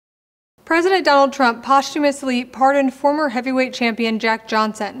President Donald Trump posthumously pardoned former heavyweight champion Jack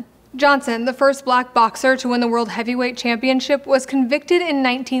Johnson. Johnson, the first black boxer to win the World Heavyweight Championship, was convicted in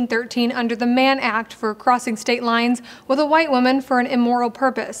 1913 under the Mann Act for crossing state lines with a white woman for an immoral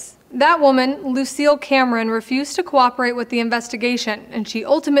purpose. That woman, Lucille Cameron, refused to cooperate with the investigation, and she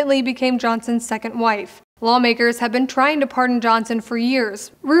ultimately became Johnson's second wife. Lawmakers have been trying to pardon Johnson for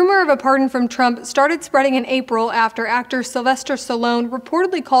years. Rumor of a pardon from Trump started spreading in April after actor Sylvester Stallone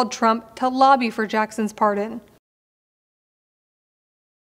reportedly called Trump to lobby for Jackson's pardon.